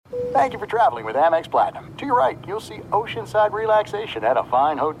Thank you for traveling with Amex Platinum. To your right, you'll see oceanside relaxation at a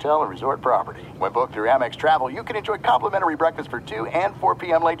fine hotel and resort property. When booked through Amex Travel, you can enjoy complimentary breakfast for 2 and 4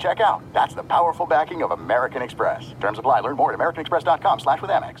 p.m. late checkout. That's the powerful backing of American Express. Terms apply. Learn more at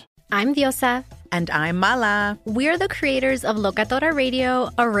americanexpress.com/withAmex. I'm Diosa. And I'm Mala. We're the creators of Locatora Radio,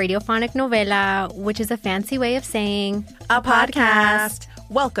 a radiophonic novela, which is a fancy way of saying a podcast.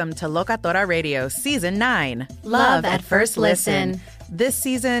 Welcome to Locatora Radio Season 9. Love at First Listen. This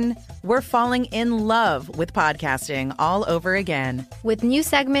season, we're falling in love with podcasting all over again. With new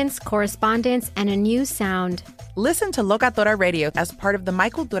segments, correspondence, and a new sound. Listen to Locatora Radio as part of the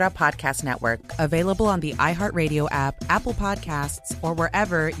Michael Dura Podcast Network, available on the iHeartRadio app, Apple Podcasts, or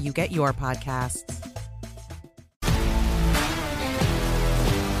wherever you get your podcasts.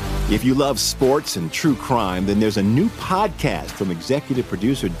 If you love sports and true crime, then there's a new podcast from executive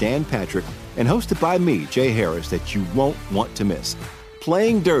producer Dan Patrick and hosted by me, Jay Harris, that you won't want to miss.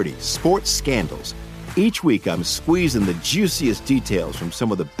 Playing Dirty: Sports Scandals. Each week, I'm squeezing the juiciest details from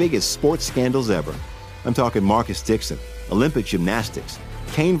some of the biggest sports scandals ever. I'm talking Marcus Dixon, Olympic gymnastics,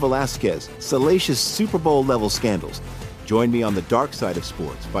 Cain Velasquez, salacious Super Bowl-level scandals. Join me on the dark side of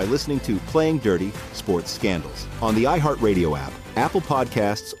sports by listening to Playing Dirty: Sports Scandals on the iHeartRadio app, Apple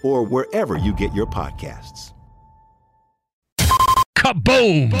Podcasts, or wherever you get your podcasts.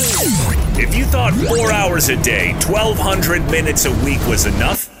 Kaboom! If you thought 4 hours a day, 1,200 minutes a week was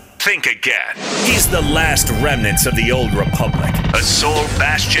enough, think again. He's the last remnants of the old republic, a sole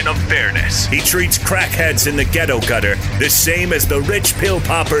bastion of fairness. He treats crackheads in the ghetto gutter the same as the rich pill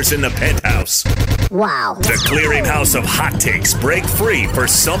poppers in the penthouse. Wow. The clearinghouse of hot takes break free for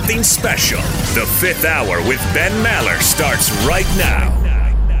something special. The Fifth Hour with Ben Maller starts right now.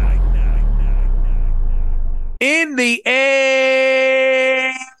 In the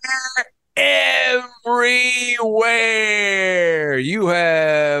air, everywhere, you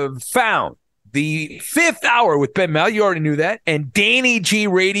have found the Fifth Hour with Ben Mal. You already knew that. And Danny G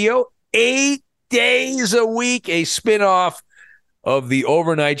Radio, 8 days a week, a spinoff of the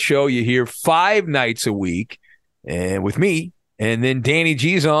overnight show. You hear 5 nights a week and with me. And then Danny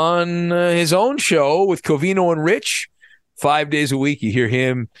G's on his own show with Covino and Rich. 5 days a week, you hear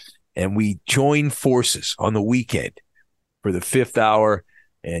him. And we join forces on the weekend for the Fifth Hour.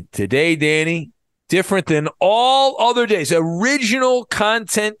 And today, Danny, different than all other days. Original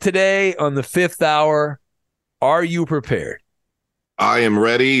content today on the Fifth Hour. Are you prepared? I am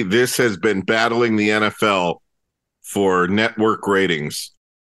ready. This has been battling the NFL for network ratings.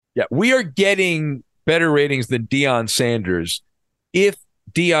 Yeah, we are getting better ratings than Deion Sanders if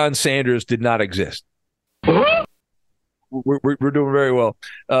Deion Sanders did not exist. We're doing very well.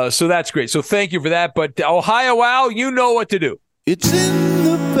 So that's great. So thank you for that. But Ohio Wow, you know what to do. It's in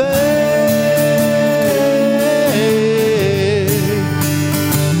the bag.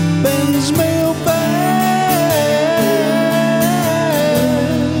 Ben's mailbag.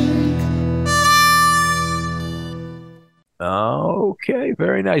 Okay,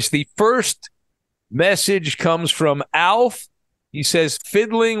 very nice. The first message comes from Alf. He says,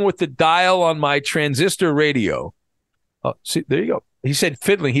 fiddling with the dial on my transistor radio. Oh, see, there you go. He said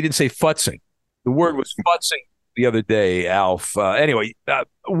fiddling. He didn't say futzing. The word was futzing the other day, Alf. Anyway,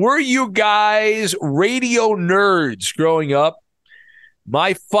 were you guys radio nerds growing up?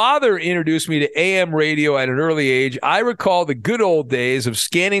 My father introduced me to AM radio at an early age. I recall the good old days of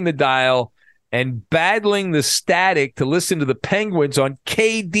scanning the dial and battling the static to listen to the Penguins on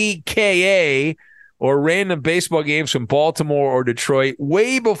KDKA or random baseball games from Baltimore or Detroit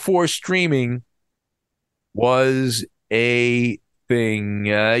way before streaming was a thing.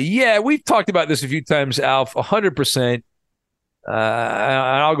 Yeah, we've talked about this a few times, Alf, 100%.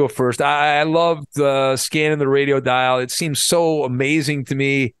 I'll go first. I loved scanning the radio dial. It seems so amazing to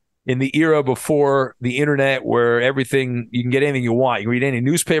me in the era before the internet where everything, you can get anything you want. You can read any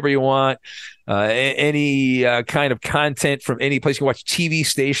newspaper you want, any kind of content from any place. You can watch TV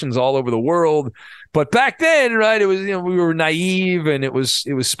stations all over the world. But back then, right, it was, we were naive and it was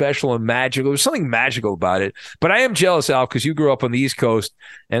special and magical. There was something magical about it. But I am jealous, Al, because you grew up on the East Coast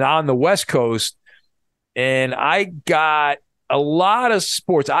and on the West Coast, and I got a lot of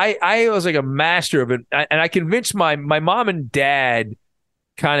sports. I was like a master of it, and I convinced my mom and dad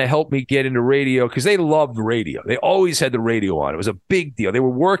kind of helped me get into radio because they loved radio. They always had the radio on. It was a big deal. They were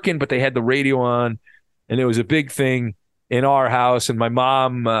working, but they had the radio on, and it was a big thing in our house. And my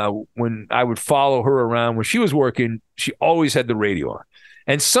mom, when I would follow her around when she was working, she always had the radio on.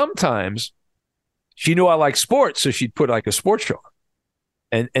 And sometimes she knew I liked sports, so she'd put like a sports show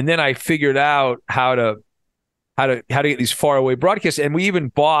on. And then I figured out how to get these faraway broadcasts. And we even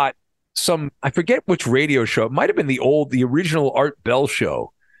bought some, I forget which radio show. It might have been the original Art Bell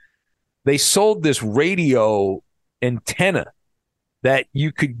show they sold this radio antenna that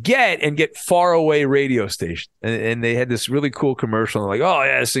you could get far away radio stations. And they had this really cool commercial. And like, oh,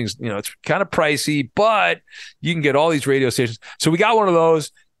 yeah, this thing's, it's kind of pricey, but you can get all these radio stations. So we got one of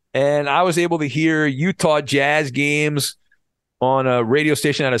those, and I was able to hear Utah Jazz games on a radio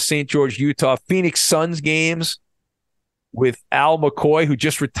station out of St. George, Utah, Phoenix Suns games with Al McCoy, who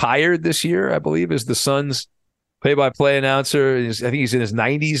just retired this year, I believe, is the Suns play-by-play announcer. I think he's in his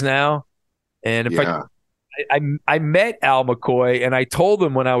 90s now. And in fact, I met Al McCoy, and I told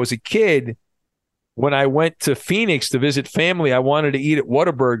him when I was a kid, when I went to Phoenix to visit family, I wanted to eat at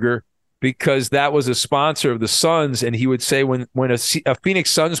Whataburger because that was a sponsor of the Suns. And he would say when a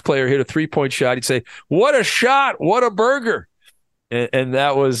Phoenix Suns player hit a three-point shot, he'd say, "What a shot! What a burger!" And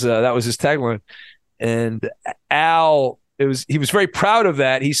that was his tagline. And Al, he was very proud of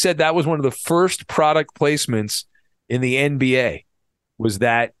that. He said that was one of the first product placements in the NBA, was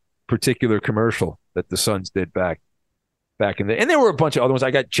that particular commercial that the Suns did back in the, and there were a bunch of other ones.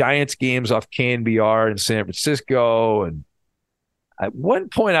 I got Giants games off KNBR in San Francisco, and at one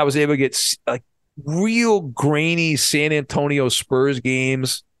point I was able to get like real grainy San Antonio Spurs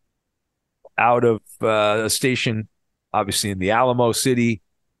games out of a station, obviously in the Alamo City,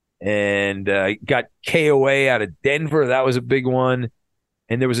 and got KOA out of Denver. That was a big one.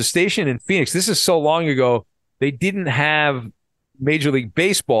 And there was a station in Phoenix. This is so long ago. They didn't have Major League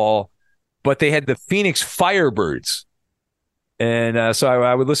Baseball, but they had the Phoenix Firebirds. And so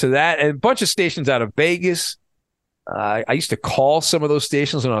I would listen to that. And a bunch of stations out of Vegas. I used to call some of those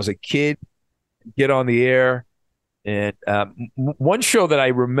stations when I was a kid, get on the air. And one show that I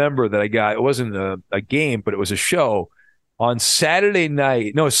remember that I got, it wasn't a game, but it was a show on Saturday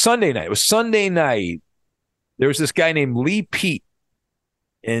night. No, Sunday night. It was Sunday night. There was this guy named Lee Pete.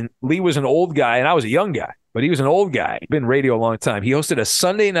 And Lee was an old guy, and I was a young guy. But he was an old guy. He'd been radio a long time. He hosted a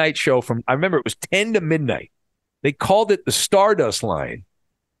Sunday night show I remember it was 10 to midnight. They called it the Stardust Line.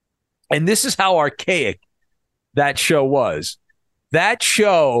 And this is how archaic that show was. That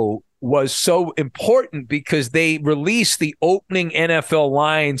show was so important because they released the opening NFL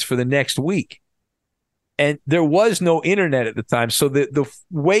lines for the next week. And there was no internet at the time. So the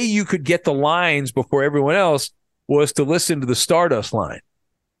way you could get the lines before everyone else was to listen to the Stardust Line.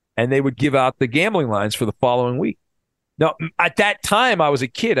 And they would give out the gambling lines for the following week. Now, at that time, I was a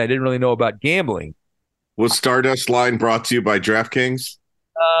kid. I didn't really know about gambling. Was Stardust Line brought to you by DraftKings?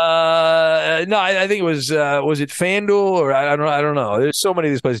 No, I think it was it FanDuel or I don't know. There's so many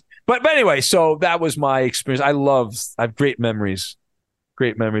of these places. But anyway, so that was my experience. I have great memories.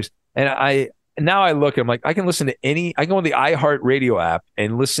 And now I look, I'm like, I can listen to I go on the iHeartRadio app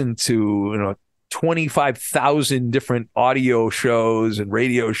and listen to, 25,000 different audio shows and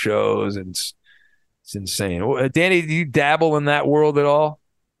radio shows, and it's insane. Danny, do you dabble in that world at all?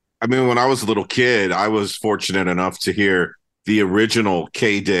 I mean, when I was a little kid, I was fortunate enough to hear the original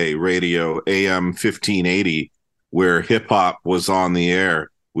K-Day radio, AM 1580, where hip-hop was on the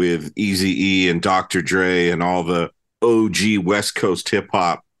air with Eazy-E and Dr. Dre and all the OG West Coast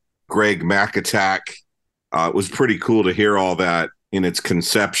hip-hop, Greg Mac Attack. It was pretty cool to hear all that in its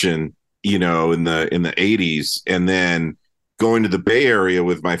conception, in the 80s, and then going to the Bay Area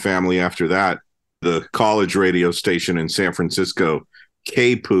with my family after that, the college radio station in San Francisco,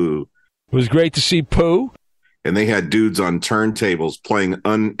 K-Poo. It was great to see Pooh. And they had dudes on turntables playing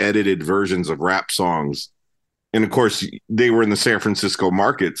unedited versions of rap songs. And of course, they were in the San Francisco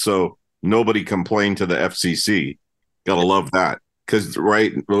market, so nobody complained to the FCC. Gotta love that. Because,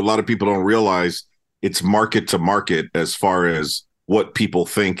 right, a lot of people don't realize it's market to market as far as what people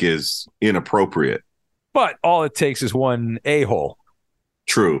think is inappropriate. But all it takes is one a-hole.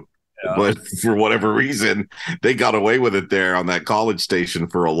 True. Yeah. But for whatever reason, they got away with it there on that college station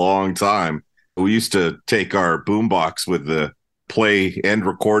for a long time. We used to take our boombox with the play and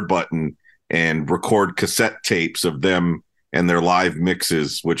record button and record cassette tapes of them and their live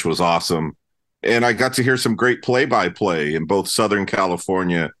mixes, which was awesome. And I got to hear some great play-by-play in both Southern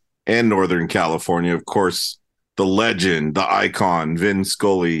California and Northern California. Of course, the legend, the icon, Vin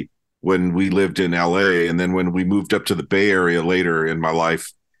Scully, when we lived in LA. And then when we moved up to the Bay Area later in my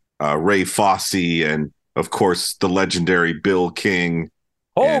life, Ray Fosse, and of course, the legendary Bill King.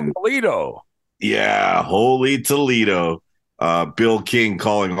 Toledo. Yeah, holy Toledo. Bill King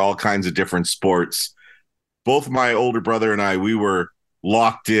calling all kinds of different sports. Both my older brother and I, we were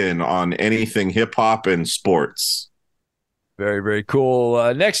locked in on anything hip hop and sports. Very, very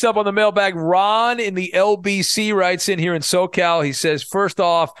cool. Next up on the mailbag, Ron in the LBC writes in here in SoCal. He says, first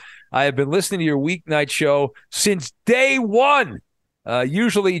off, I have been listening to your weeknight show since day one.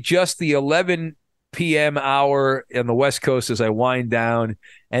 Usually just the 11 p.m. hour on the West Coast as I wind down,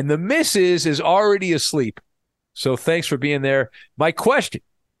 and the missus is already asleep. So thanks for being there. My question,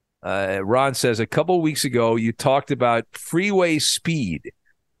 Ron says, a couple of weeks ago, you talked about freeway speed.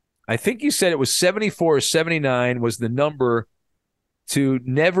 I think you said it was 74 or 79 was the number to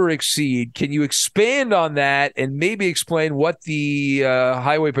never exceed. Can you expand on that and maybe explain what the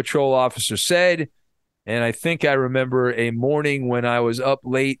highway patrol officer said? And I think I remember a morning when I was up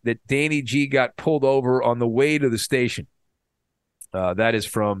late that Danny G got pulled over on the way to the station. That is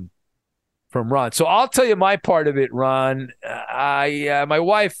from Ron. So I'll tell you my part of it, Ron. My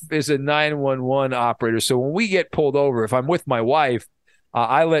wife is a 911 operator. So when we get pulled over, if I'm with my wife,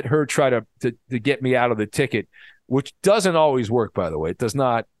 I let her try to get me out of the ticket, which doesn't always work, by the way. It does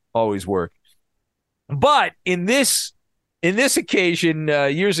not always work. But in this occasion,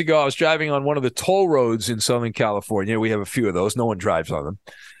 years ago, I was driving on one of the toll roads in Southern California. We have a few of those. No one drives on them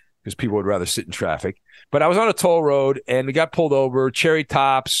because people would rather sit in traffic. But I was on a toll road and we got pulled over. Cherry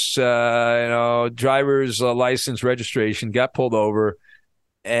tops, driver's license, registration, got pulled over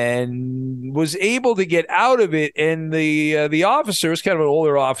and was able to get out of it. And the officer was kind of an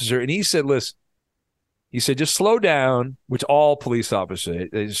older officer, and he said, "Listen," he said, "just slow down," which all police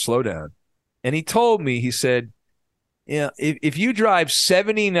officers, they just slow down. And he told me, he said, "Yeah, if you drive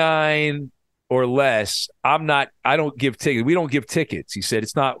 79 or less, I don't give tickets. We don't give tickets." He said,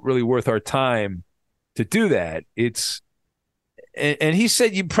 "It's not really worth our time to do that." And he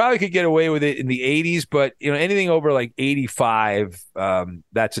said you probably could get away with it in the 80s, but anything over like 85,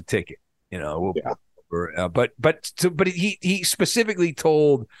 that's a ticket. But he specifically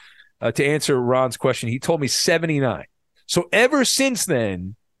told to answer Ron's question, he told me 79. So ever since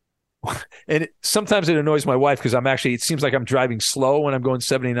then, and sometimes it annoys my wife because it seems like I'm driving slow when I'm going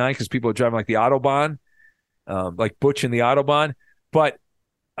 79 because people are driving like the Autobahn, like Butch in the Autobahn. But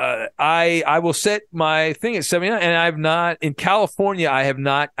I will set my thing at 79, and I've not in California.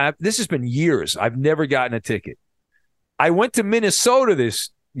 This has been years. I've never gotten a ticket. I went to Minnesota this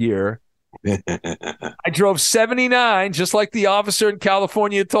year. I drove 79, just like the officer in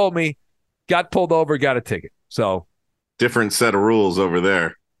California told me. Got pulled over, got a ticket. So different set of rules over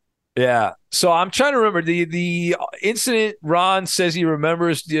there. Yeah. So I'm trying to remember the incident. Ron says he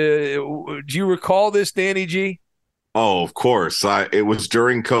remembers. Do you recall this, Danny G? Oh, of course. It was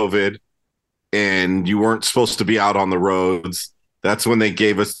during COVID, and you weren't supposed to be out on the roads. That's when they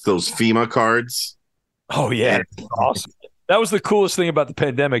gave us those FEMA cards. Oh, yeah. Awesome. That was the coolest thing about the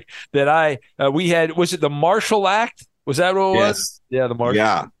pandemic that we had. Was it the Marshall Act? Was that what it was? Yeah, the Marshall.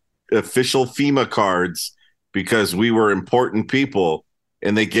 Yeah, official FEMA cards because we were important people,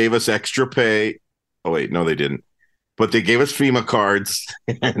 and they gave us extra pay. Oh, wait, no, they didn't. But they gave us FEMA cards,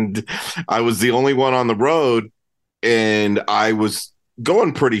 and I was the only one on the road. And I was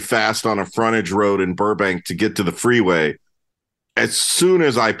going pretty fast on a frontage road in Burbank to get to the freeway. As soon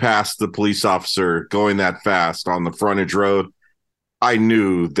as I passed the police officer going that fast on the frontage road, I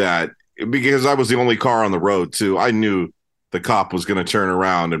knew that because I was the only car on the road too, I knew the cop was going to turn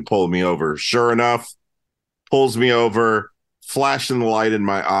around and pull me over. Sure enough, pulls me over, flashing the light in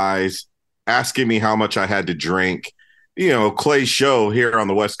my eyes, asking me how much I had to drink. Clay's show here on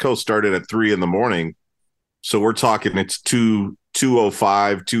the West Coast started at 3 a.m. So we're talking it's 2:05,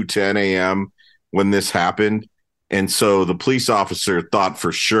 2:10 a.m. when this happened. And so the police officer thought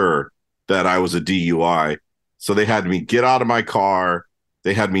for sure that I was a DUI. So they had me get out of my car.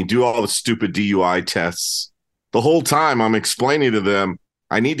 They had me do all the stupid DUI tests. The whole time I'm explaining to them,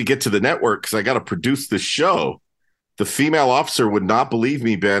 I need to get to the network because I got to produce this show. The female officer would not believe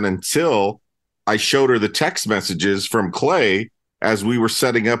me, Ben, until I showed her the text messages from Clay as we were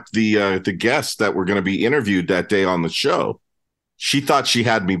setting up the guests that were going to be interviewed that day on the show. She thought she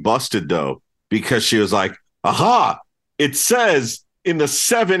had me busted, though, because she was like, aha, it says in the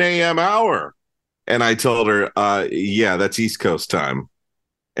 7 a.m. hour. And I told her, yeah, that's East Coast time.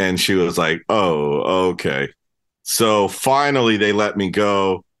 And she was like, oh, okay. So finally they let me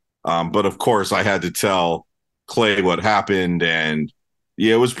go. But of course I had to tell Clay what happened. And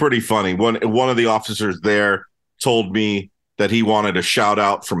yeah, it was pretty funny. One of the officers there told me that he wanted a shout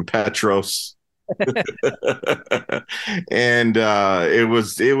out from Petros. And it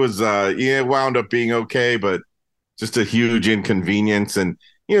wound up being okay, but just a huge inconvenience. And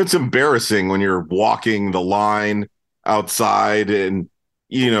it's embarrassing when you're walking the line outside, and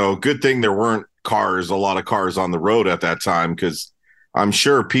good thing there weren't a lot of cars on the road at that time, because I'm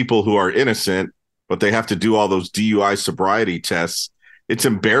sure people who are innocent, but they have to do all those DUI sobriety tests. It's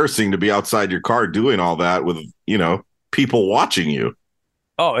embarrassing to be outside your car doing all that with people watching you.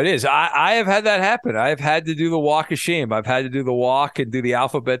 Oh, it is. I have had that happen. I've had to do the walk of shame. I've had to do the walk and do the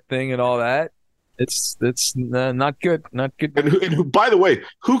alphabet thing and all that. It's not good. Not good. And by the way,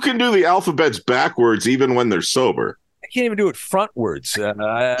 who can do the alphabets backwards even when they're sober? I can't even do it frontwards.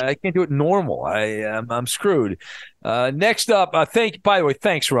 I can't do it normal. I'm screwed. Next up, by the way,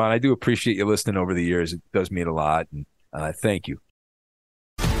 thanks, Ron. I do appreciate you listening over the years. It does mean a lot, and thank you.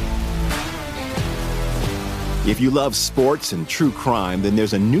 If you love sports and true crime, then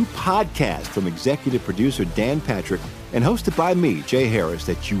there's a new podcast from executive producer Dan Patrick and hosted by me, Jay Harris,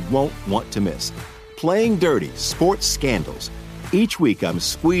 that you won't want to miss. Playing Dirty: Sports Scandals. Each week, I'm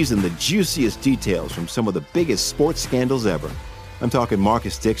squeezing the juiciest details from some of the biggest sports scandals ever. I'm talking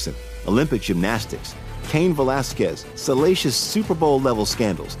Marcus Dixon, Olympic gymnastics, Cain Velasquez, salacious Super Bowl-level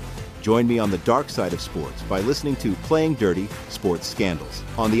scandals. Join me on the dark side of sports by listening to Playing Dirty: Sports Scandals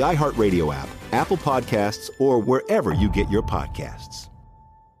on the iHeartRadio app, Apple Podcasts, or wherever you get your podcasts.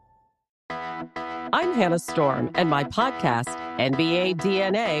 I'm Hannah Storm, and my podcast, NBA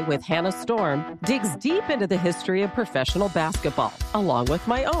DNA with Hannah Storm, digs deep into the history of professional basketball, along with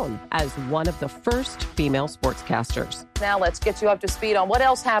my own, as one of the first female sportscasters. Now let's get you up to speed on what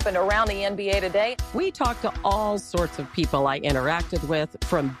else happened around the NBA today. We talk to all sorts of people I interacted with,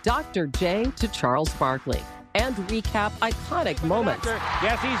 from Dr. J to Charles Barkley, and recap iconic moments.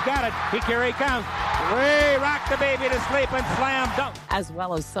 Yes, he's got it. Here he comes. We rock the baby to sleep and slam dunk. As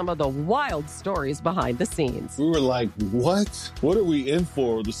well as some of the wild stories behind the scenes. We were like, what? What are we in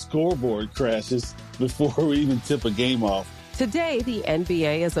for? The scoreboard crashes before we even tip a game off. Today, the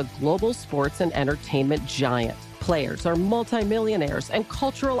NBA is a global sports and entertainment giant. Players are multimillionaires and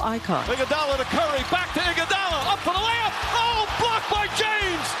cultural icons. Iguodala to Curry, back to Iguodala, up for the layup. Oh, blocked by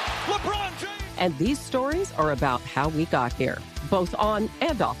James. LeBron James. And these stories are about how we got here, both on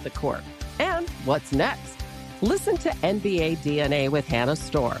and off the court. And what's next? Listen to NBA DNA with Hannah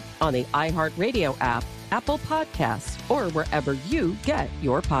Storm on the iHeartRadio app, Apple Podcasts, or wherever you get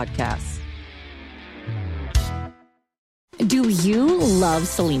your podcasts. Do you love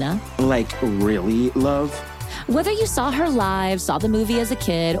Selena? Like, really love? Whether you saw her live, saw the movie as a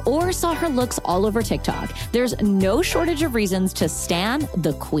kid, or saw her looks all over TikTok, there's no shortage of reasons to stan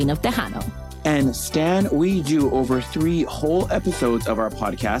the Queen of Tejano. And Stan, we do over 3 whole episodes of our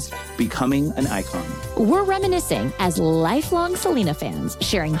podcast, Becoming an Icon. We're reminiscing as lifelong Selena fans,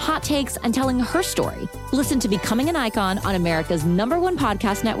 sharing hot takes and telling her story. Listen to Becoming an Icon on America's #1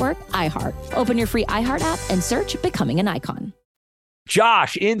 podcast network, iHeart. Open your free iHeart app and search Becoming an Icon.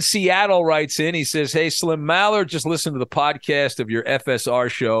 Josh in Seattle writes in. He says, hey, Slim Mallard, just listened to the podcast of your FSR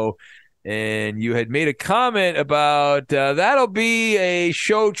show, and you had made a comment about that'll be a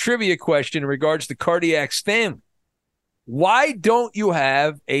show trivia question in regards to Cardiac Stanley. Why don't you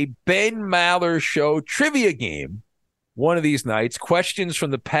have a Ben Maller show trivia game one of these nights? Questions from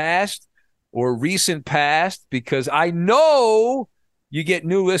the past or recent past, because I know you get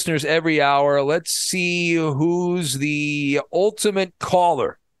new listeners every hour. Let's see who's the ultimate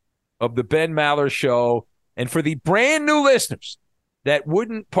caller of the Ben Maller show. And for the brand new listeners that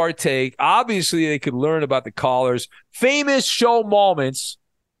wouldn't partake, obviously they could learn about the callers, famous show moments,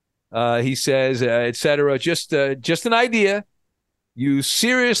 he says, etc. Just an idea. You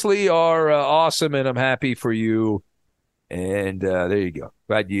seriously are awesome, and I'm happy for you. And there you go.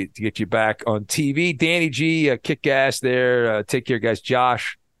 Glad to get you back on TV. Danny G, kick ass there. Take care, guys.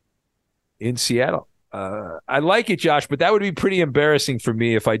 Josh in Seattle. I like it, Josh, but that would be pretty embarrassing for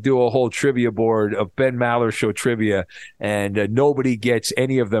me if I do a whole trivia board of Ben Maller show trivia and nobody gets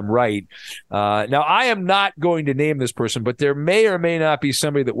any of them right. Now, I am not going to name this person, but there may or may not be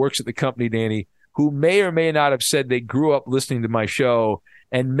somebody that works at the company, Danny, who may or may not have said they grew up listening to my show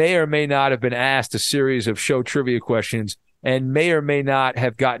and may or may not have been asked a series of show trivia questions and may or may not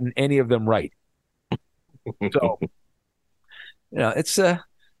have gotten any of them right. So, it's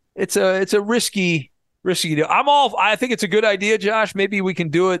a risky deal. I think it's a good idea, Josh. Maybe we can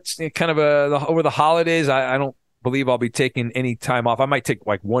do it kind of over the holidays. I don't believe I'll be taking any time off. I might take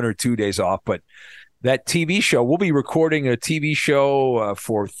like 1 or 2 days off, but that TV show, we'll be recording a TV show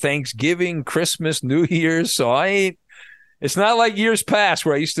for Thanksgiving, Christmas, New Year's. So it's not like years past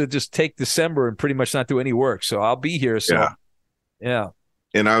where I used to just take December and pretty much not do any work. So I'll be here. So yeah.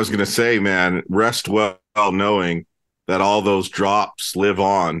 And I was going to say, man, rest well knowing that all those drops live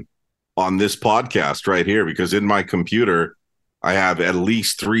on this podcast right here, because in my computer, I have at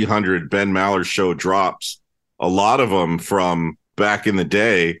least 300 Ben Maller show drops, a lot of them from back in the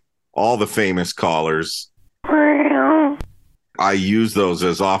day, all the famous callers. I use those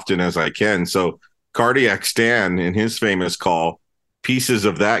as often as I can. So Cardiac Stan, in his famous call, pieces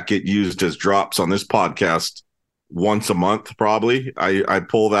of that get used as drops on this podcast once a month, probably. I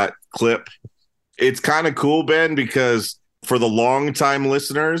pull that clip. It's kind of cool, Ben, because for the long-time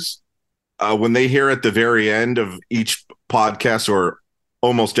listeners, when they hear at the very end of each podcast, or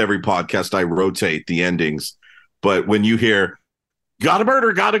almost every podcast, I rotate the endings. But when you hear, gotta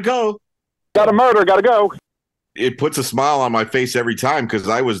murder, gotta go. Gotta murder, gotta go. It puts a smile on my face every time, because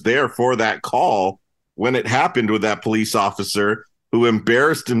I was there for that call when it happened with that police officer who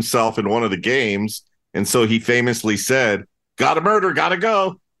embarrassed himself in one of the games. And so he famously said, gotta murder, gotta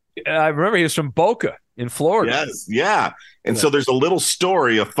go. I remember he was from Boca in Florida. Yes, yeah. And so there's a little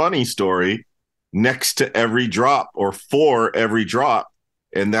story, a funny story, next to every drop, or for every drop.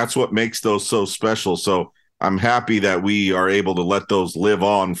 And that's what makes those so special. So I'm happy that we are able to let those live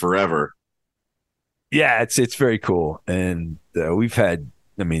on forever. Yeah, it's very cool. And we've had,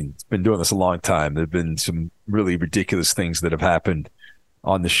 it's been doing this a long time. There have been some really ridiculous things that have happened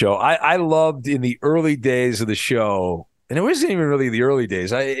on the show. I loved in the early days of the show, and it wasn't even really the early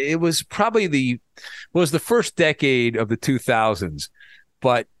days. It was probably the first decade of the 2000s.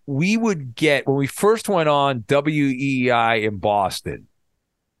 But we would get, when we first went on WEEI in Boston,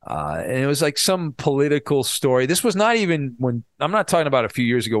 and it was like some political story. This was not even when, I'm not talking about a few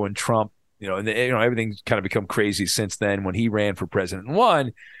years ago when Trump, everything's kind of become crazy since then, when he ran for president and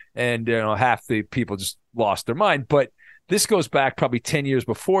won, and half the people just lost their mind. But this goes back probably 10 years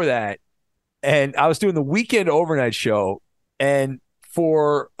before that. And I was doing the weekend overnight show, and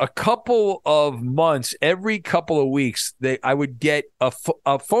for a couple of months, every couple of weeks, I would get a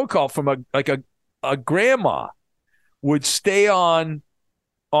phone call from a grandma would stay on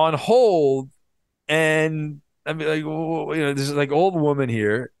hold, and this is like old woman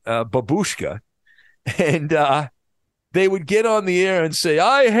here, babushka, and they would get on the air and say,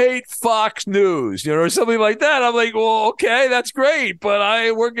 I hate Fox News, or something like that. I'm like, well, okay, that's great, but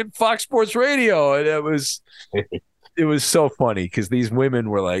I work at Fox Sports Radio. And it was so funny, because these women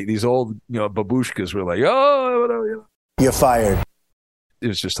were like, these old, babushkas were like, oh, whatever. You're fired. It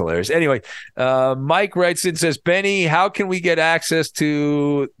was just hilarious. Anyway, Mike writes in, says, Benny, how can we get access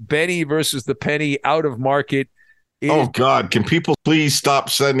to Benny versus the Penny out of market? Oh, God. Can people please stop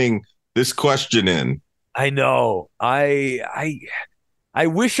sending this question in? I know. I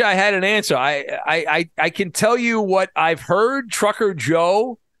wish I had an answer. I can tell you what I've heard. Trucker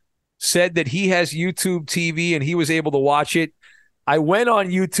Joe said that he has YouTube TV and he was able to watch it. I went on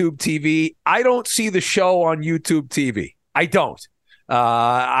YouTube TV. I don't see the show on YouTube TV. I don't.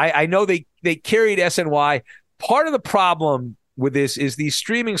 I know they carried SNY. Part of the problem with this is these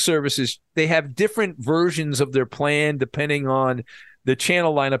streaming services, they have different versions of their plan depending on the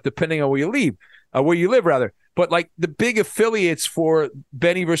channel lineup, depending on where you live rather. But like the big affiliates for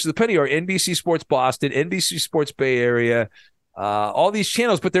Benny versus the Penny are NBC Sports Boston, NBC Sports Bay Area, all these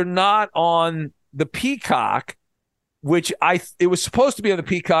channels, but they're not on the Peacock, which it was supposed to be on the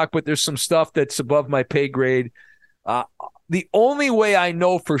Peacock, but there's some stuff that's above my pay grade. The only way I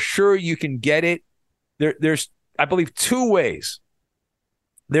know for sure you can get it, there's I believe two ways.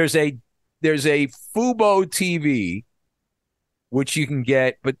 There's a Fubo TV, which you can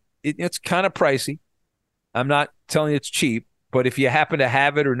get, but it's kind of pricey. I'm not telling you it's cheap, but if you happen to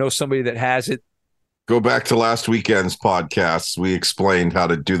have it or know somebody that has it, go back to last weekend's podcast. We explained how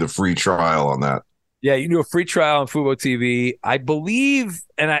to do the free trial on that. Yeah, you can do a free trial on Fubo TV. I believe,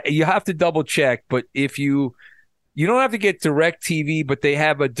 and you have to double check, but if you don't have to get Direct TV, but they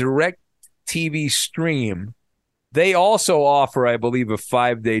have a Direct TV stream. They also offer, I believe, a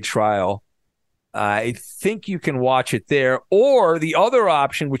 5-day trial. I think you can watch it there. Or the other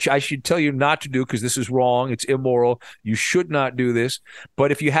option, which I should tell you not to do because this is wrong, it's immoral, you should not do this.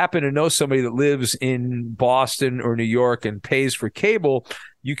 But if you happen to know somebody that lives in Boston or New York and pays for cable,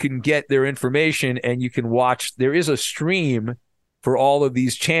 you can get their information and you can watch. There is a stream for all of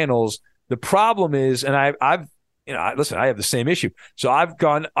these channels. The problem is, and I've listen, I have the same issue. So I've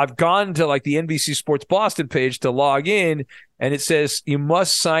gone to like the NBC Sports Boston page to log in, and it says you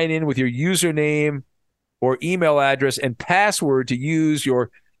must sign in with your username or email address and password to use you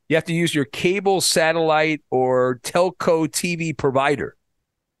have to use your cable, satellite, or telco TV provider.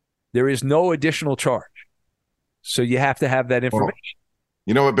 There is no additional charge. So you have to have that information. Well,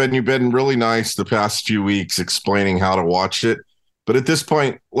 you know what, Ben? You've been really nice the past few weeks explaining how to watch it. But at this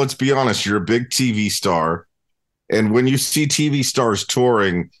point, let's be honest, you're a big TV star. And when you see TV stars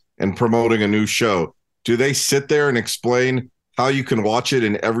touring and promoting a new show, do they sit there and explain how you can watch it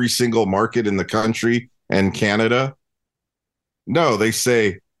in every single market in the country and Canada? No, they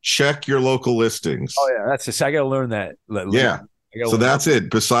say, check your local listings. Oh, yeah, that's just, I got to learn that. Yeah. So that's it.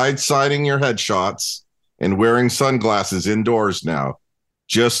 Besides signing your headshots and wearing sunglasses indoors now,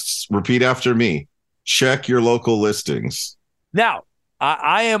 just repeat after me. Check your local listings. Now,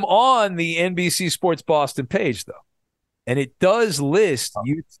 I am on the NBC Sports Boston page, though. And it does list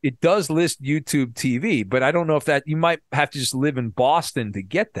YouTube TV, but I don't know if that you might have to just live in Boston to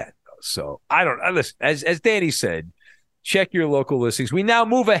get that. So I don't. Listen, as Danny said, check your local listings. We now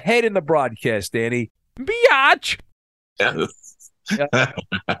move ahead in the broadcast, Danny. Bee-awtch. Yeah.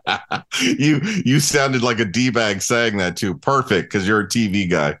 You sounded like a D-bag saying that too. Perfect, because you're a TV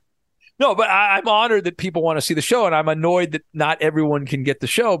guy. No, but I'm honored that people want to see the show, and I'm annoyed that not everyone can get the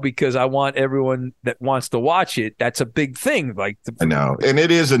show because I want everyone that wants to watch it. That's a big thing. I know, and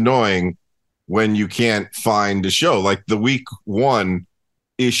it is annoying when you can't find a show. Like the week 1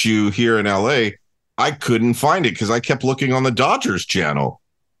 issue here in LA, I couldn't find it because I kept looking on the Dodgers channel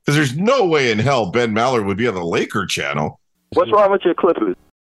because there's no way in hell Ben Maller would be on the Laker channel. What's wrong with your Clippers?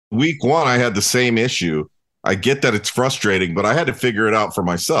 Week 1, I had the same issue. I get that it's frustrating, but I had to figure it out for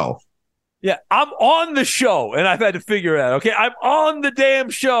myself. Yeah, I'm on the show, and I've had to figure it out. Okay, I'm on the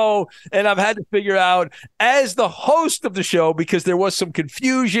damn show, and I've had to figure out as the host of the show because there was some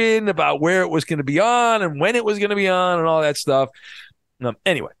confusion about where it was going to be on and when it was going to be on and all that stuff.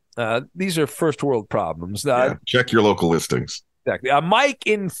 Anyway, these are first world problems. Check your local listings. Exactly. Mike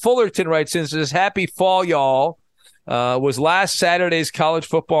in Fullerton writes in, says, "Happy fall, y'all. Was last Saturday's college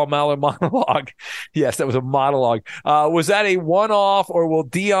football Maller monologue." Yes, that was a monologue. Was that a one-off, or will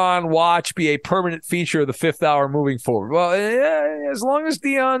Dion Watch be a permanent feature of the Fifth Hour moving forward? Well, as long as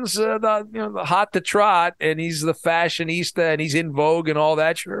Dion's the hot to trot and he's the fashionista and he's in vogue and all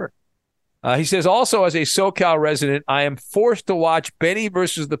that, sure. He says, also as a SoCal resident, I am forced to watch Benny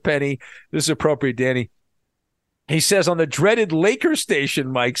versus the Penny. This is appropriate, Danny. He says on the dreaded Lakers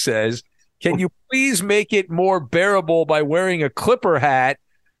station, Mike says, can you please make it more bearable by wearing a Clipper hat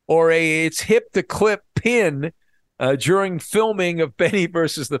or it's hip to clip pin during filming of Benny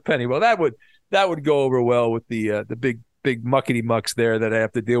versus the Penny? Well, that would go over well with the big muckety mucks there that I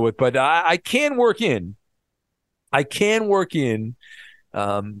have to deal with. But I can work in. Like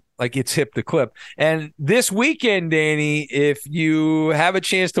it's hip to clip. And this weekend, Danny, if you have a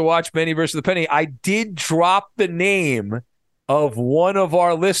chance to watch Benny versus the Penny, I did drop the name of one of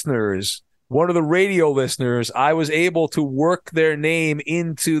our listeners. One of the radio listeners, I was able to work their name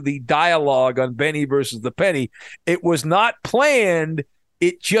into the dialogue on Benny versus the Penny. It was not planned.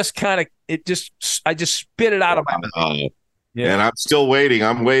 I just spit it out of my mouth. Yeah. And I'm still waiting.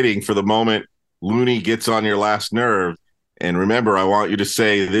 I'm waiting for the moment Looney gets on your last nerve. And remember, I want you to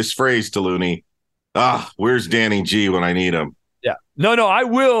say this phrase to Looney. Where's Danny G when I need him? Yeah. No, I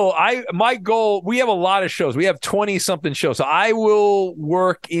will. My goal, we have a lot of shows. We have 20-something shows. So I will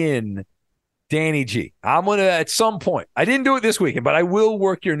work in Danny G. I'm going to, at some point, I didn't do it this weekend, but I will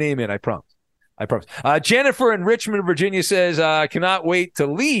work your name in. I promise. Jennifer in Richmond, Virginia says, cannot wait to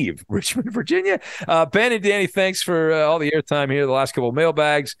leave Richmond, Virginia. Ben and Danny, thanks for all the airtime here, the last couple of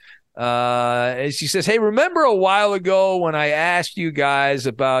mailbags. And she says, hey, remember a while ago when I asked you guys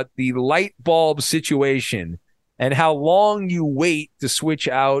about the light bulb situation and how long you wait to switch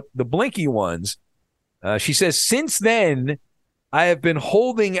out the blinky ones? She says, since then, I have been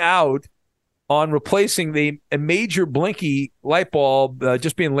holding out on replacing a major blinky light bulb,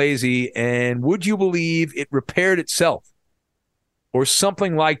 just being lazy, and would you believe it repaired itself or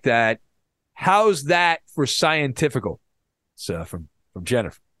something like that? How's that for scientifical? So from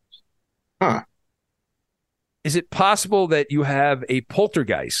Jennifer. Huh. Is it possible that you have a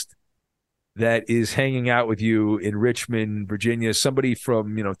poltergeist that is hanging out with you in Richmond, Virginia, somebody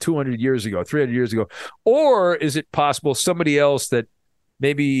from 200 years ago, 300 years ago? Or is it possible somebody else that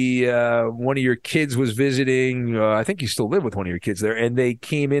maybe one of your kids was visiting? I think you still live with one of your kids there, and they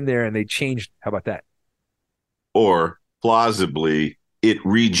came in there and they changed. How about that? Or plausibly, it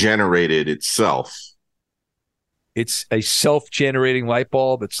regenerated itself. It's a self-generating light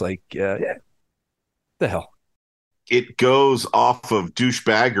bulb. It's like, the hell? It goes off of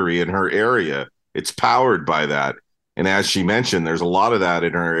douchebaggery in her area. It's powered by that. And as she mentioned, there's a lot of that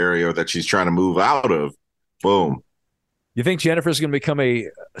in her area that she's trying to move out of. Boom. You think Jennifer's going to become a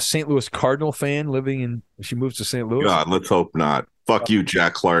St. Louis Cardinal fan when she moves to St. Louis? God, let's hope not. Fuck you,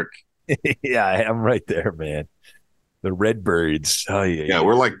 Jack Clark. Yeah, I'm right there, man. The Redbirds. Oh, yeah,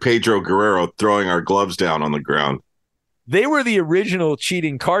 we're like Pedro Guerrero throwing our gloves down on the ground. They were the original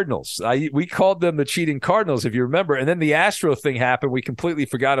cheating Cardinals. We called them the cheating Cardinals, if you remember. And then the Astro thing happened. We completely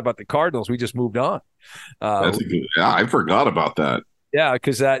forgot about the Cardinals. We just moved on. I forgot about that. Yeah,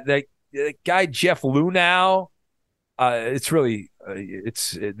 because that guy Jeff Lunau, it's really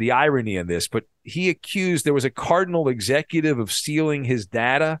it's the irony in this, but he accused there was a Cardinal executive of stealing his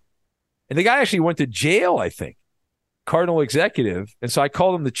data, and the guy actually went to jail, I think. Cardinal executive, and so I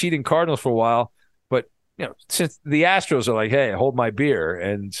called him the cheating Cardinals for a while. But since the Astros are like, hey, hold my beer,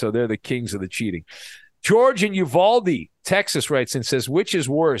 and so they're the kings of the cheating. George in Uvalde, Texas writes and says, which is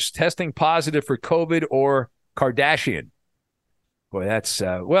worse, testing positive for COVID or Kardashian? Boy, that's,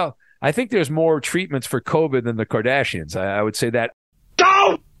 well, I think there's more treatments for COVID than the Kardashians. I would say that.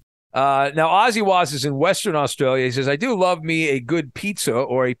 Go! Now, Ozzy Waz is in Western Australia. He says, I do love me a good pizza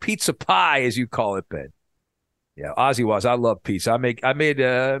or a pizza pie, as you call it, Ben. Yeah, Ozzy Waz, I love pizza. I made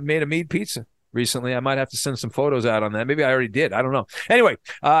a meat pizza recently. I might have to send some photos out on that. Maybe I already did. I don't know. Anyway,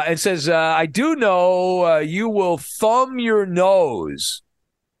 it says, I do know you will thumb your nose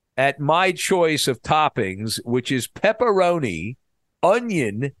at my choice of toppings, which is pepperoni,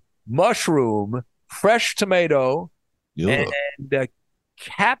 onion, mushroom, fresh tomato, and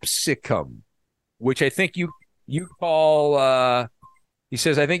capsicum, which I think you call, he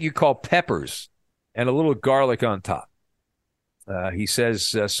says, I think you call peppers, and a little garlic on top. He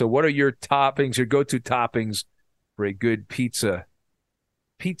says, so what are your toppings, your go-to toppings for a good pizza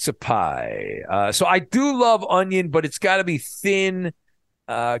pie? So I do love onion, but it's got to be thin.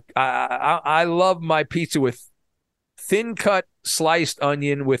 I love my pizza with thin cut sliced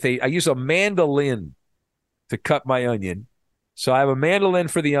onion I use a mandolin to cut my onion. So I have a mandolin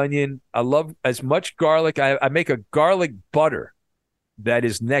for the onion. I love as much garlic. I make a garlic butter that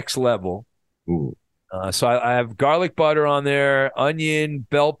is next level. Ooh. So I have garlic butter on there, onion,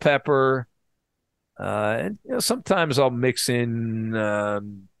 bell pepper, and sometimes I'll mix in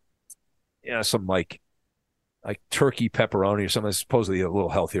some like turkey pepperoni or something that's supposedly a little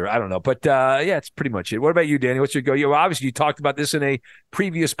healthier. I don't know, but yeah, it's pretty much it. What about you, Danny? What's your go? Obviously, you talked about this in a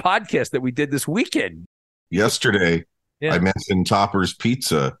previous podcast that we did this weekend. Yesterday, I mentioned Topper's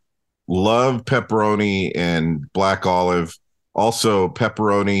Pizza. Love pepperoni and black olive. Also,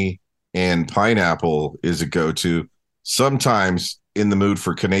 pepperoni and pineapple is a go-to. Sometimes in the mood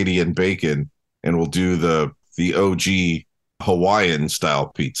for Canadian bacon, and we'll do the OG Hawaiian style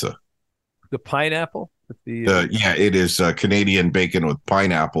pizza. The pineapple? Yeah, it is Canadian bacon with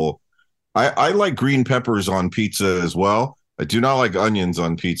pineapple. I like green peppers on pizza as well. I do not like onions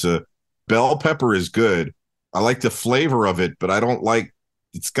on pizza. Bell pepper is good. I like the flavor of it, but I don't like,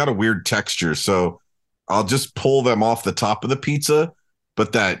 it's got a weird texture. So I'll just pull them off the top of the pizza,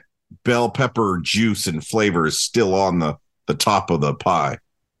 but that bell pepper juice and flavor is still on the top of the pie.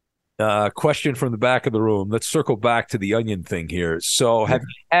 Question from the back of the room. Let's circle back to the onion thing here. So have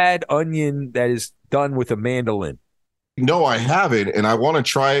you had onion that is done with a mandolin? No, I haven't, and I want to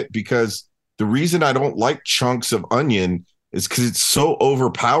try it because the reason I don't like chunks of onion is because it's so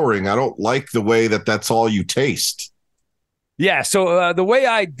overpowering. I don't like the way that's all you taste. Yeah, so the way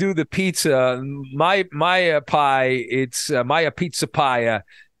I do the pizza, my pie, it's my pizza pie,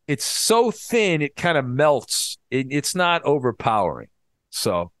 it's so thin it kind of melts. It's not overpowering.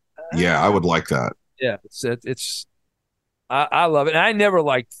 So yeah, I would like that. Yeah, it's I love it. And I never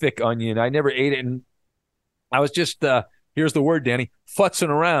liked thick onion. I never ate it, and I was just here's the word, Danny, futzing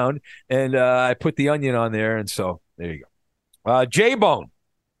around, and I put the onion on there, and so there you go. J-Bone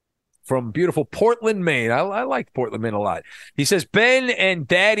from beautiful Portland, Maine. I like Portland, Maine a lot. He says, Ben and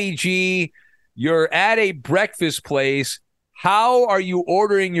Daddy G, you're at a breakfast place. How are you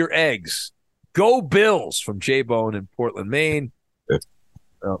ordering your eggs? Go Bills from J-Bone in Portland, Maine.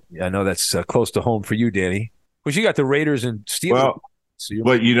 Well, I know that's close to home for you, Danny. Because you got the Raiders and Steelers.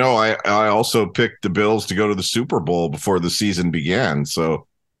 Well, but I also picked the Bills to go to the Super Bowl before the season began. So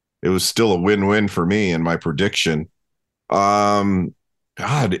it was still a win-win for me in my prediction.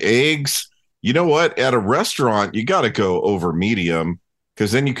 God, eggs. You know what? At a restaurant, you got to go over medium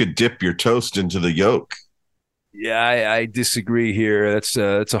because then you could dip your toast into the yolk. Yeah, I disagree here. That's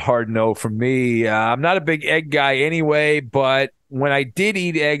a hard no for me. I'm not a big egg guy anyway, but when I did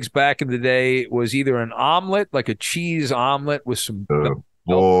eat eggs back in the day, it was either an omelet, like a cheese omelet with some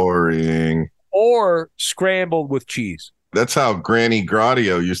boring, or scrambled with cheese. That's how Granny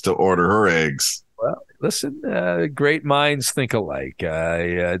Gradio used to order her eggs. Well, listen, great minds think alike.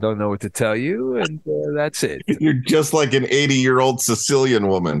 I don't know what to tell you, and that's it. You're just like an 80-year-old Sicilian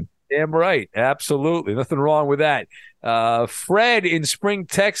woman. Damn right. Absolutely. Nothing wrong with that. Fred in Spring,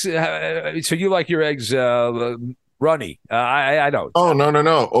 Texas. So you like your eggs runny? I don't. Oh,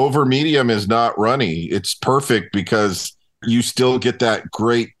 no. Over medium is not runny. It's perfect because you still get that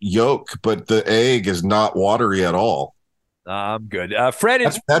great yolk, but the egg is not watery at all. I'm good. Fred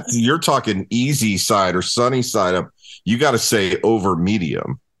is. That's you're talking easy side or sunny side up. You got to say over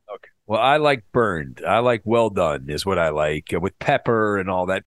medium. Okay. Well, I like burned. I like well done is what I like with pepper and all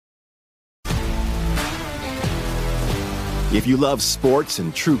that. If you love sports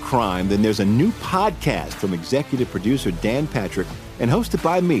and true crime, then there's a new podcast from executive producer Dan Patrick and hosted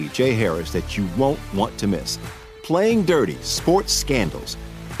by me, Jay Harris, that you won't want to miss. Playing Dirty: Sports Scandals.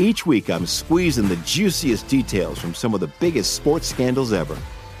 Each week, I'm squeezing the juiciest details from some of the biggest sports scandals ever.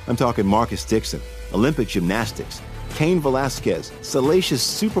 I'm talking Marcus Dixon, Olympic gymnastics, Cain Velasquez, salacious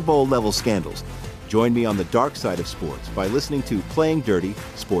Super Bowl-level scandals. Join me on the dark side of sports by listening to Playing Dirty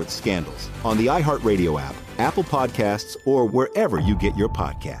Sports Scandals on the iHeartRadio app, Apple Podcasts, or wherever you get your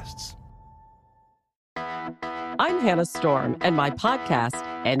podcasts. I'm Hannah Storm, and my podcast,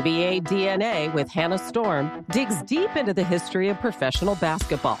 NBA DNA with Hannah Storm, digs deep into the history of professional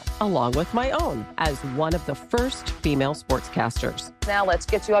basketball, along with my own, as one of the first female sportscasters. Now let's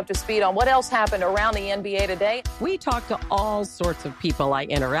get you up to speed on what else happened around the NBA today. We talked to all sorts of people I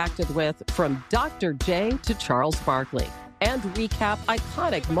interacted with, from Dr. J to Charles Barkley, and recap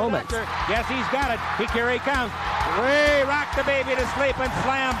iconic moments. Yes, he's got it. Here he comes. Way rock the baby to sleep and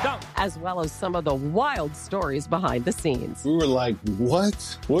slam dunk. As well as some of the wild stories behind the scenes. We were like,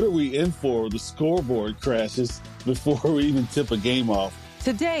 what? What are we in for? The scoreboard crashes before we even tip a game off.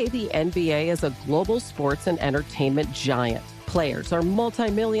 Today, the NBA is a global sports and entertainment giant. Players are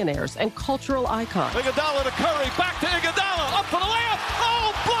multimillionaires and cultural icons. Iguodala to Curry, back to Iguodala, up for the layup.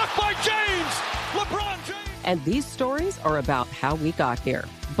 Oh, blocked by James. LeBron James. And these stories are about how we got here,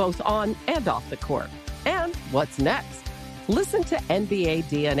 both on and off the court. And what's next? Listen to NBA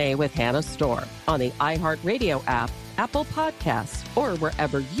DNA with Hannah Storm on the iHeartRadio app, Apple Podcasts, or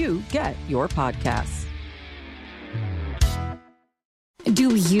wherever you get your podcasts.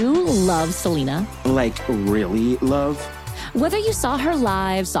 Do you love Selena? Like, really love? Whether you saw her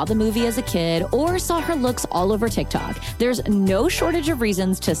live, saw the movie as a kid, or saw her looks all over TikTok, there's no shortage of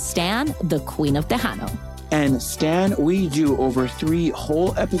reasons to stan the Queen of Tejano. And Stan, we do over 3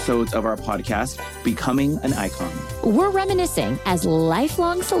 whole episodes of our podcast, Becoming an Icon. We're reminiscing as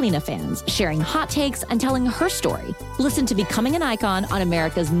lifelong Selena fans, sharing hot takes and telling her story. Listen to Becoming an Icon on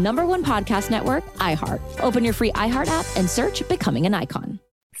America's #1 podcast network, iHeart. Open your free iHeart app and search Becoming an Icon.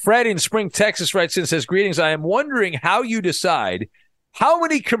 Fred in Spring, Texas writes in and says, greetings. I am wondering how you decide how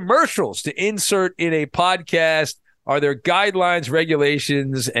many commercials to insert in a podcast. Are there guidelines,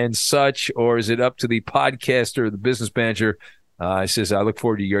 regulations, and such, or is it up to the podcaster or the business manager? He says, I look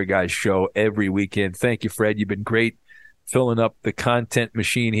forward to your guys' show every weekend. Thank you, Fred. You've been great filling up the content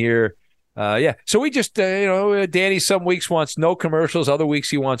machine here. So we just, Danny some weeks wants no commercials. Other weeks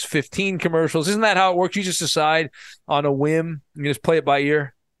he wants 15 commercials. Isn't that how it works? You just decide on a whim. You just play it by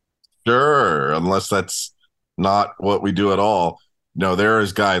ear? Sure, unless that's not what we do at all. No, there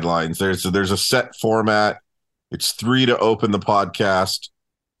is guidelines. There's a set format. It's 3 to open the podcast,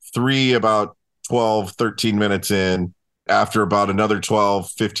 3 about 12, 13 minutes in. After about another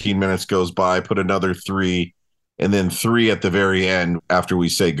 12, 15 minutes goes by, put another 3, and then 3 at the very end after we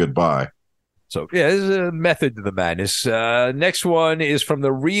say goodbye. So, yeah, there's a method to the madness. Next one is from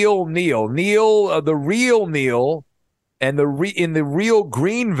the real Neil. Neil, the real Neil, and in the real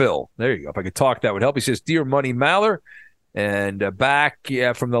Greenville. There you go. If I could talk, that would help. He says, Dear Money Maller, and back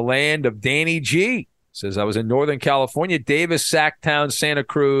from the land of Danny G. Says, I was in Northern California, Davis, Sacktown, Santa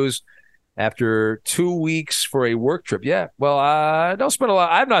Cruz, after 2 weeks for a work trip. Yeah, well, I've not spent a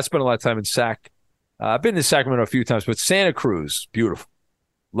lot of time in Sac. I've been to Sacramento a few times, but Santa Cruz, beautiful.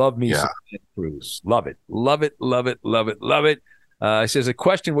 Love me some Santa Cruz. Love it. Love it, love it, love it, love it. He says, a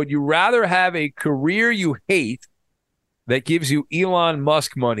question, would you rather have a career you hate that gives you Elon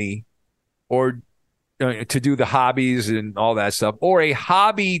Musk money, or to do the hobbies and all that stuff, or a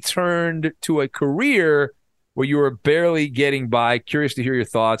hobby turned to a career where you were barely getting by? Curious to hear your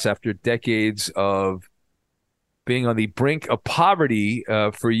thoughts after decades of being on the brink of poverty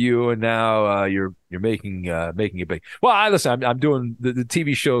for you, and now you're making it big. Well, listen, I'm doing the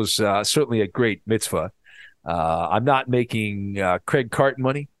TV shows, certainly a great mitzvah. I'm not making Craig Carton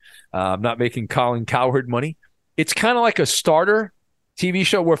money. I'm not making Colin Cowherd money. It's kind of like a starter TV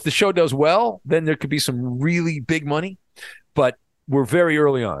show where if the show does well, then there could be some really big money, but we're very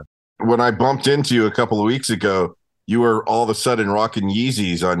early on. When I bumped into you a couple of weeks ago, you were all of a sudden rocking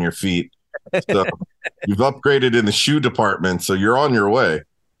Yeezys on your feet. So you've upgraded in the shoe department, so you're on your way.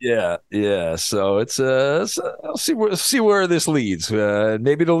 Yeah. So it's I'll see where this leads.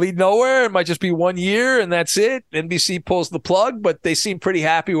 Maybe it'll lead nowhere. It might just be 1 year and that's it. NBC pulls the plug, but they seem pretty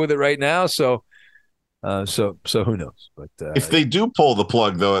happy with it right now. So who knows? But if they do pull the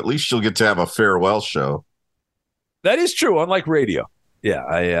plug, though, at least you'll get to have a farewell show. That is true, unlike radio. Yeah,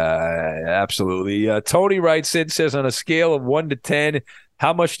 I absolutely. Tony writes in, says, on a scale of 1 to 10,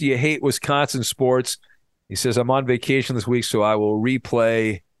 how much do you hate Wisconsin sports? He says, I'm on vacation this week, so I will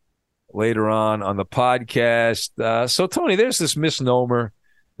replay later on the podcast. So, Tony, there's this misnomer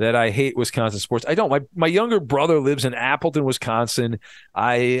that I hate Wisconsin sports. I don't. My younger brother lives in Appleton, Wisconsin.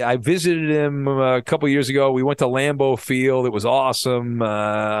 I visited him a couple years ago. We went to Lambeau Field. It was awesome.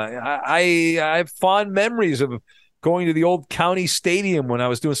 I have fond memories of going to the old county stadium when I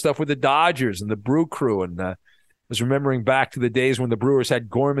was doing stuff with the Dodgers and the Brew Crew, and was remembering back to the days when the Brewers had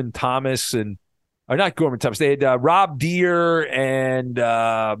Gorman Thomas or not Gorman Thomas. They had Rob Deere and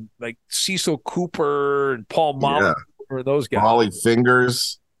like Cecil Cooper and Paul Molly, those guys. Molly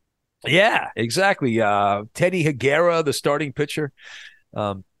Fingers. Yeah, exactly. Teddy Higuera, the starting pitcher.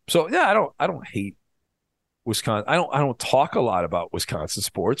 So yeah, I don't hate Wisconsin. I don't talk a lot about Wisconsin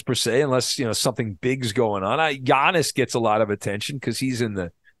sports per se, unless something big's going on. Giannis gets a lot of attention because he's in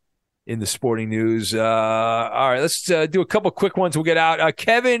the sporting news. All right, let's do a couple quick ones. We'll get out.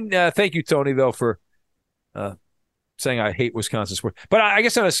 Kevin, thank you, Tony, though, for saying I hate Wisconsin sports. But I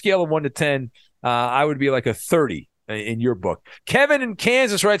guess on a scale of 1 to 10, I would be like a 30 in your book. Kevin in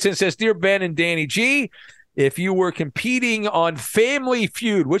Kansas writes in and says, Dear Ben and Danny G, if you were competing on Family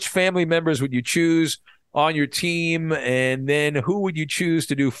Feud, which family members would you choose on your team? And then who would you choose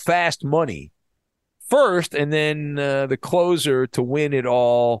to do Fast Money first, and then the closer to win it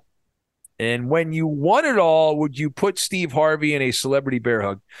all? And when you won it all, would you put Steve Harvey in a celebrity bear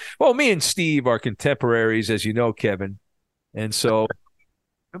hug? Well, me and Steve are contemporaries, as you know, Kevin. And so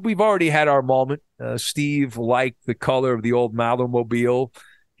we've already had our moment. Steve liked the color of the old Malamobile.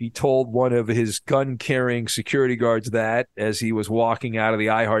 He told one of his gun-carrying security guards that as he was walking out of the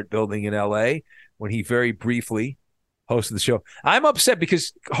iHeart building in L.A. when he very briefly hosted the show. I'm upset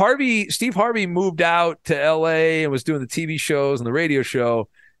because Steve Harvey moved out to L.A. and was doing the TV shows and the radio show.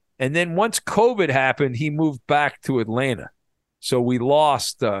 And then once COVID happened, he moved back to Atlanta. So we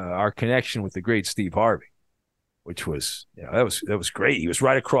lost our connection with the great Steve Harvey, which was, that was great. He was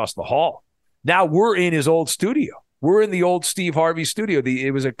right across the hall. Now we're in his old studio. We're in the old Steve Harvey studio.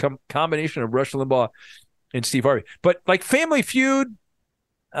 It was a combination of Rush Limbaugh and Steve Harvey. But like Family Feud,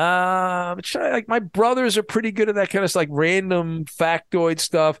 like my brothers are pretty good at that kind of like random factoid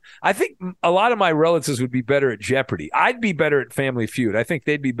stuff. I think a lot of my relatives would be better at Jeopardy. I'd be better at Family Feud. I think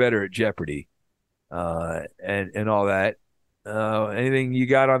they'd be better at Jeopardy, and all that. Anything you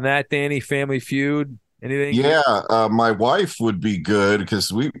got on that, Danny? Family Feud? Anything? Yeah, my wife would be good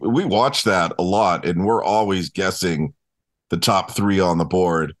because we watch that a lot, and we're always guessing the top 3 on the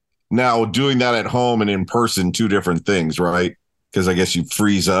board. Now, doing that at home and in person, 2 different things, right? Because I guess you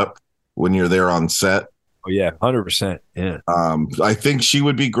freeze up when you're there on set. Oh, yeah, 100%. Yeah. I think she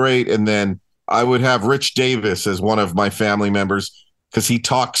would be great. And then I would have Rich Davis as one of my family members because he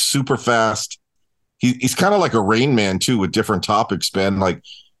talks super fast. He's kind of like a Rain Man, too, with different topics, Ben. Like,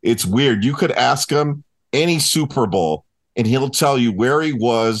 it's weird. You could ask him any Super Bowl, and he'll tell you where he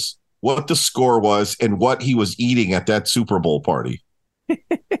was, what the score was, and what he was eating at that Super Bowl party.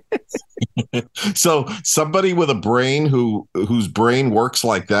 So somebody with a brain whose brain works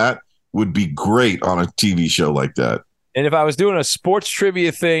like that would be great on a TV show like that. And if I was doing a sports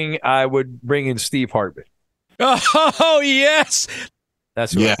trivia thing, I would bring in Steve Hartman. Oh, yes.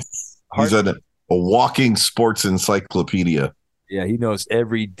 That's right. Yes. He's a walking sports encyclopedia. Yeah, he knows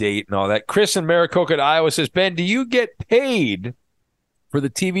every date and all that. Chris in Maricopa, Iowa says, Ben, do you get paid for the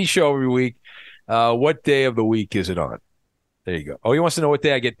TV show every week? What day of the week is it on? There you go. Oh, he wants to know what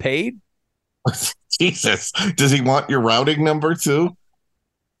day I get paid? Jesus. Does he want your routing number too?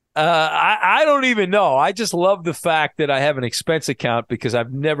 I don't even know. I just love the fact that I have an expense account because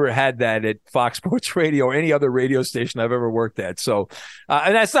I've never had that at Fox Sports Radio or any other radio station I've ever worked at. So,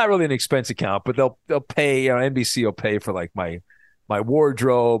 and that's not really an expense account, but they'll pay. NBC will pay for like my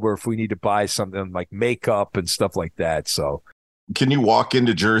wardrobe, or if we need to buy something like makeup and stuff like that. So, can you walk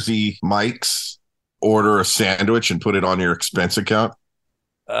into Jersey Mike's, order a sandwich, and put it on your expense account?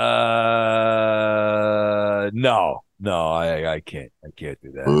 No, I can't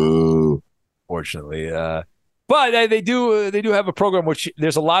do that. Ooh. Fortunately. But they do have a program which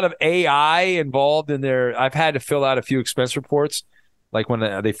there's a lot of AI involved in there. I've had to fill out a few expense reports. Like when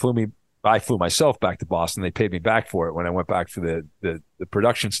they flew me, I flew myself back to Boston. They paid me back for it when I went back for the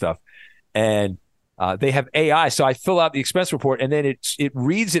production stuff. And they have AI. So I fill out the expense report, and then it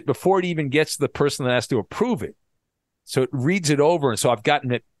reads it before it even gets to the person that has to approve it. So it reads it over. And so I've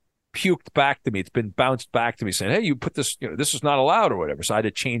gotten it puked back to me. It's been bounced back to me saying, hey, you put this, this is not allowed or whatever. So I had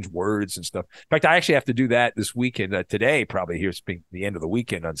to change words and stuff. In fact, I actually have to do that this weekend, today, probably here, being the end of the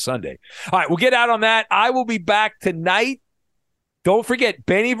weekend on Sunday. All right, we'll get out on that. I will be back tonight. Don't forget,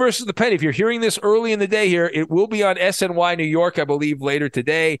 Benny versus the Penny. If you're hearing this early in the day here, it will be on SNY New York, I believe, later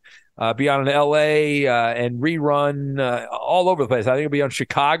today. Be on in LA and rerun all over the place. I think it'll be on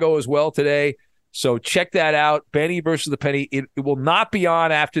Chicago as well today. So check that out. Benny versus the Penny. It will not be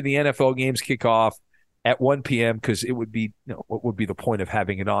on after the NFL games kick off at 1 p.m. because it would be, what would be the point of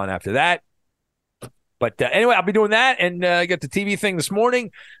having it on after that? But anyway, I'll be doing that, and I got the TV thing this morning,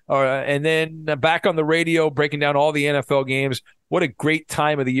 and then back on the radio, breaking down all the NFL games. What a great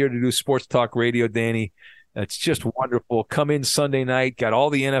time of the year to do sports talk radio, Danny. It's just wonderful. Come in Sunday night, got all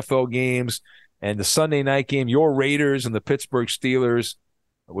the NFL games, and the Sunday night game, your Raiders and the Pittsburgh Steelers,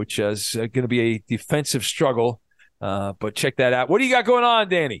 which is going to be a defensive struggle. But check that out. What do you got going on,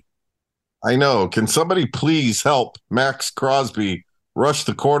 Danny? I know. Can somebody please help Max Crosby rush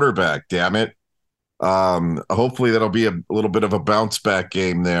the quarterback, damn it? Hopefully that'll be a little bit of a bounce back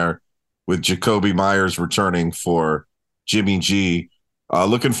game there with Jacoby Myers returning for Jimmy G.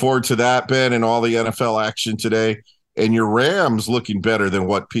 Looking forward to that, Ben, and all the NFL action today. And your Rams looking better than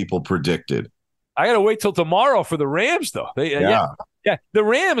what people predicted. I got to wait till tomorrow for the Rams, though. Yeah. The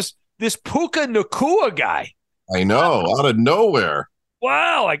Rams, this Puka Nacua guy. I know, out of nowhere.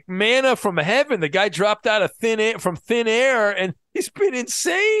 Wow, like manna from heaven. The guy dropped out of thin air, and he's been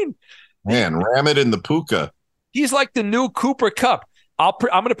insane. Man, ram it in the Puka. He's like the new Cooper Kupp. I'm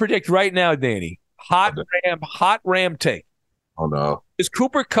going to predict right now, Danny. Hot Ram take. Oh no! Is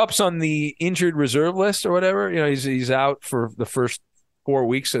Cooper Kupp's on the injured reserve list or whatever? He's out for the first 4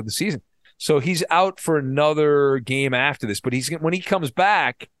 weeks of the season, so he's out for another game after this. But when he comes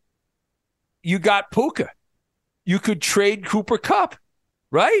back, you got Puka. You could trade Cooper Kupp,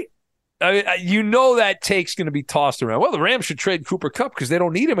 right? I mean, that take's going to be tossed around. Well, the Rams should trade Cooper Kupp because they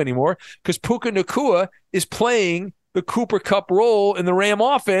don't need him anymore because Puka Nacua is playing the Cooper Kupp role in the Ram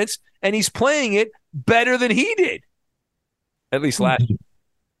offense, and he's playing it better than he did, at least last year.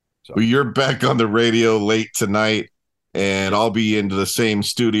 So. Well, you're back on the radio late tonight, and I'll be into the same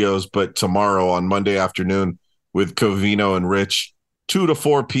studios, but tomorrow on Monday afternoon with Covino and Rich, 2 to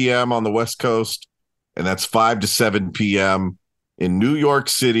 4 p.m. on the West Coast, and that's 5 to 7 p.m. in New York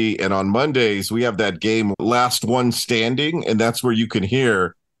City. And on Mondays, we have that game Last One Standing, and that's where you can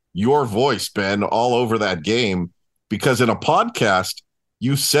hear your voice, Ben, all over that game. Because in a podcast,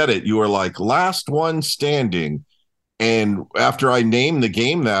 you said it. You were like, Last One Standing. And after I named the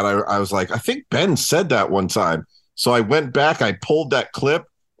game that, I was like, I think Ben said that one time. So I went back, I pulled that clip,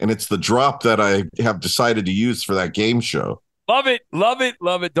 and it's the drop that I have decided to use for that game show. Love it, love it,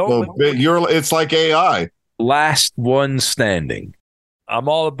 love it. It's like AI. Last One Standing. I'm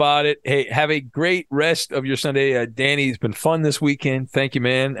all about it. Hey, have a great rest of your Sunday. Danny, it's been fun this weekend. Thank you,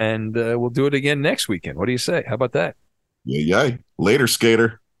 man. And we'll do it again next weekend. What do you say? How about that? Yeah. Later,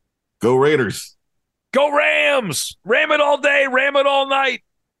 skater. Go Raiders. Go Rams. Ram it all day. Ram it all night.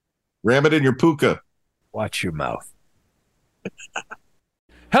 Ram it in your Puka. Watch your mouth.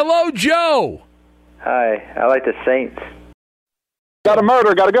 Hello, Joe. Hi. I like the Saints. Got a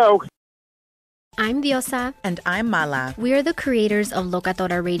murder. Got to go. I'm Diosa. And I'm Mala. We are the creators of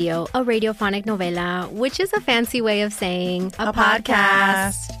Locatora Radio, a radiophonic novela, which is a fancy way of saying a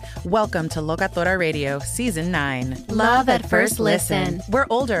podcast. Welcome to Locatora Radio, Season 9. Love at first listen. We're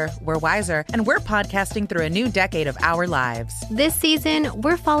older, we're wiser, and we're podcasting through a new decade of our lives. This season,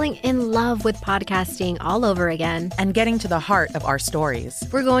 we're falling in love with podcasting all over again. And getting to the heart of our stories.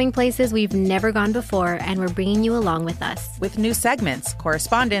 We're going places we've never gone before, and we're bringing you along with us. With new segments,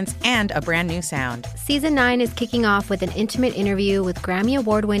 correspondence, and a brand new sound. Season 9 is kicking off with an intimate interview with Grammy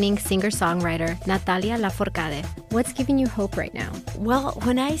Award-winning singer-songwriter Natalia Lafourcade. What's giving you hope right now? Well,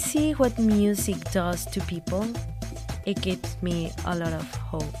 when I see what music does to people, it gives me a lot of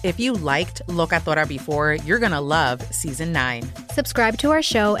hope. If you liked Locatora before, you're going to love Season 9. Subscribe to our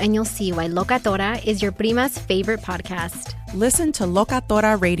show and you'll see why Locatora is your prima's favorite podcast. Listen to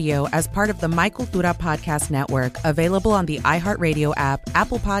Locatora Radio as part of the My Cultura Podcast Network, available on the iHeartRadio app,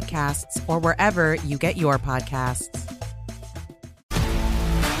 Apple Podcasts, or wherever you get your podcasts.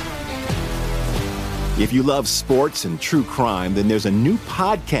 If you love sports and true crime, then there's a new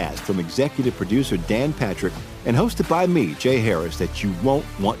podcast from executive producer Dan Patrick and hosted by me, Jay Harris, that you won't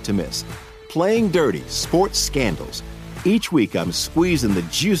want to miss. Playing Dirty: Sports Scandals. Each week, I'm squeezing the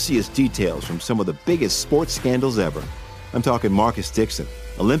juiciest details from some of the biggest sports scandals ever. I'm talking Marcus Dixon,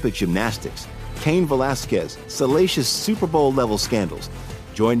 Olympic gymnastics, Cain Velasquez, salacious Super Bowl-level scandals.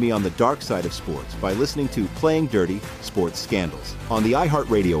 Join me on the dark side of sports by listening to Playing Dirty: Sports Scandals on the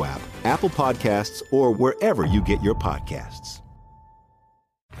iHeartRadio app, Apple Podcasts, or wherever you get your podcasts.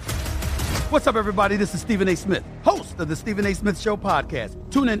 What's up, everybody? This is Stephen A. Smith, host of the Stephen A. Smith Show podcast.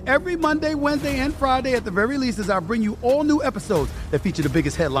 Tune in every Monday, Wednesday, and Friday at the very least as I bring you all new episodes that feature the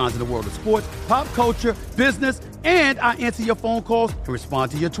biggest headlines in the world of sports, pop culture, business, and I answer your phone calls and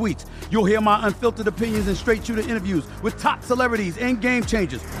respond to your tweets. You'll hear my unfiltered opinions and straight-shooter interviews with top celebrities and game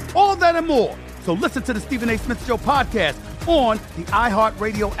changers. All that and more So listen to the Stephen A. Smith Show podcast on the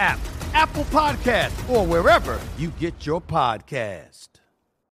iHeartRadio app, Apple Podcasts, or wherever you get your podcasts.